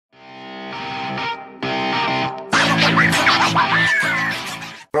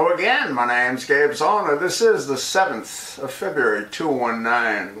again. My name's Zolna. This is the 7th of February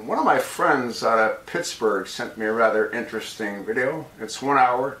 2019. One of my friends out of Pittsburgh sent me a rather interesting video. It's 1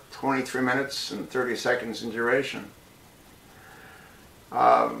 hour, 23 minutes, and 30 seconds in duration.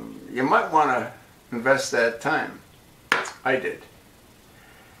 You might want to invest that time. I did.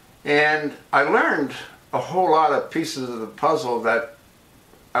 And I learned a whole lot of pieces of the puzzle that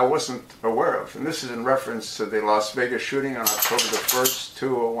I wasn't aware of. And this is in reference to the Las Vegas shooting on October the 1st,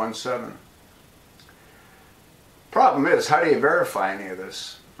 2017. Problem is, how do you verify any of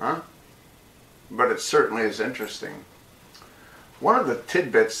this? Huh? But it certainly is interesting. One of the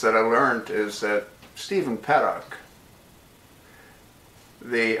tidbits that I learned is that Stephen Paddock,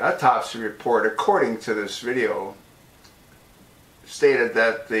 the autopsy report, according to this video, stated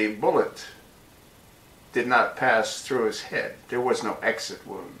that the bullet did not pass through his head. There was no exit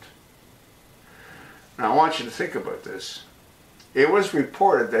wound. Now I want you to think about this. It was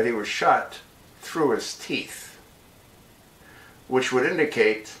reported that he was shot through his teeth, which would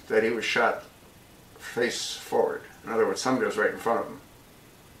indicate that he was shot face forward. In other words, somebody was right in front of him.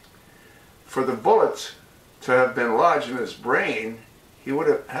 For the bullet to have been lodged in his brain, he would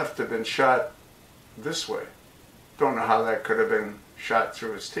have to have been shot this way. Don't know how that could have been shot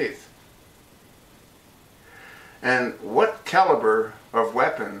through his teeth. And what caliber of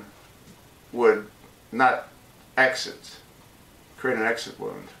weapon would not create an exit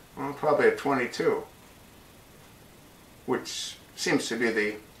wound? Well, probably a .22, which seems to be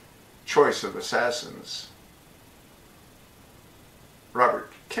the choice of assassins.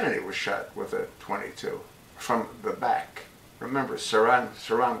 Robert Kennedy was shot with a .22 from the back. Remember,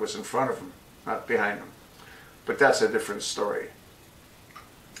 Saran was in front of him, not behind him. But that's a different story.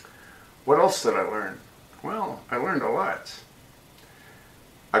 What else did I learn? Well, I learned a lot.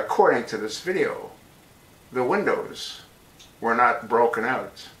 According to this video, the windows were not broken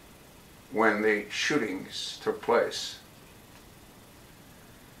out when the shootings took place.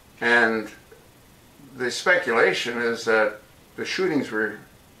 And the speculation is that the shootings were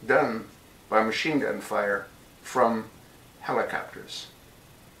done by machine gun fire from helicopters.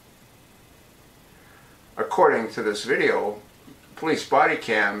 According to this video, police body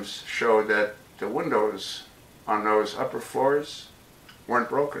cams showed that the windows on those upper floors weren't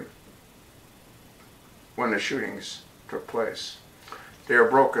broken when the shootings took place. They were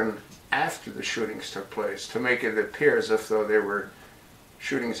broken after the shootings took place to make it appear as if though they were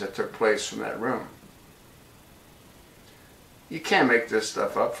shootings that took place from that room. You can't make this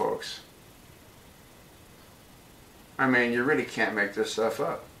stuff up, folks. I mean, you really can't make this stuff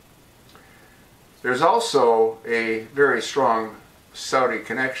up. There's also a very strong Saudi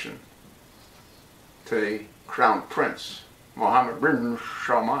connection to the Crown Prince, Mohammed bin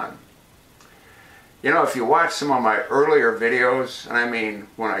Salman. You know, if you watch some of my earlier videos, and I mean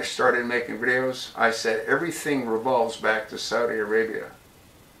when I started making videos, I said everything revolves back to Saudi Arabia.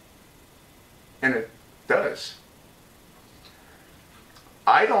 And it does.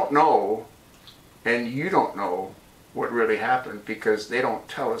 I don't know, and you don't know what really happened because they don't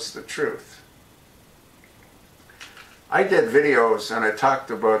tell us the truth. I did videos and I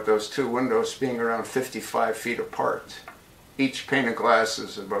talked about those two windows being around 55 feet apart. Each pane of glass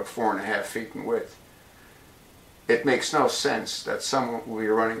is about 4.5 feet in width. It makes no sense that someone will be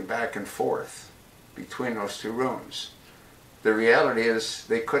running back and forth between those two rooms. The reality is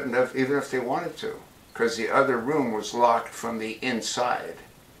they couldn't have, even if they wanted to, because the other room was locked from the inside.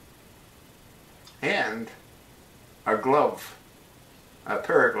 And a glove, a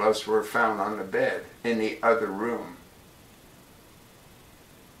pair of gloves were found on the bed in the other room.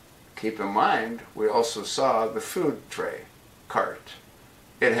 Keep in mind, we also saw the food tray cart.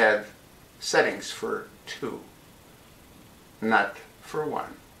 It had settings for 2, not for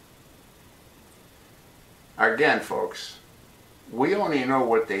 1. Again, folks, we only know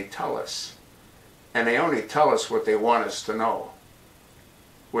what they tell us, and they only tell us what they want us to know,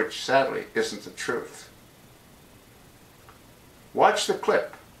 which sadly isn't the truth. Watch the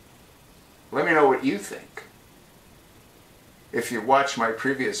clip. Let me know what you think. If you watch my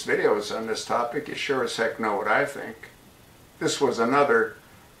previous videos on this topic, you sure as heck know what I think. This was another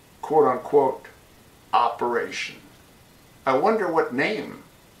quote-unquote operation. I wonder what name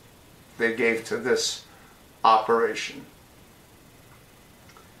they gave to this operation.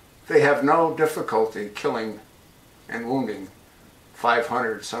 They have no difficulty killing and wounding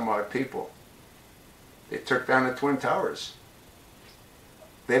 500 some odd people. They took down the Twin Towers.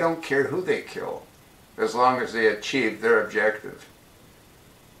 They don't care who they kill, as long as they achieve their objective,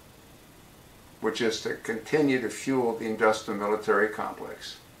 which is to continue to fuel the industrial military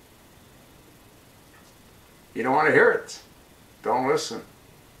complex. You don't want to hear it. Don't listen.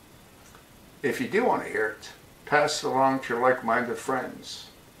 If you do want to hear it, pass it along to your like-minded friends.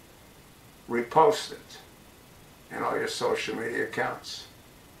 Repost it in all your social media accounts.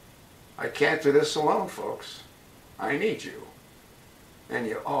 I can't do this alone, folks. I need you. And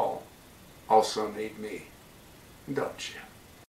you all also need me, don't you?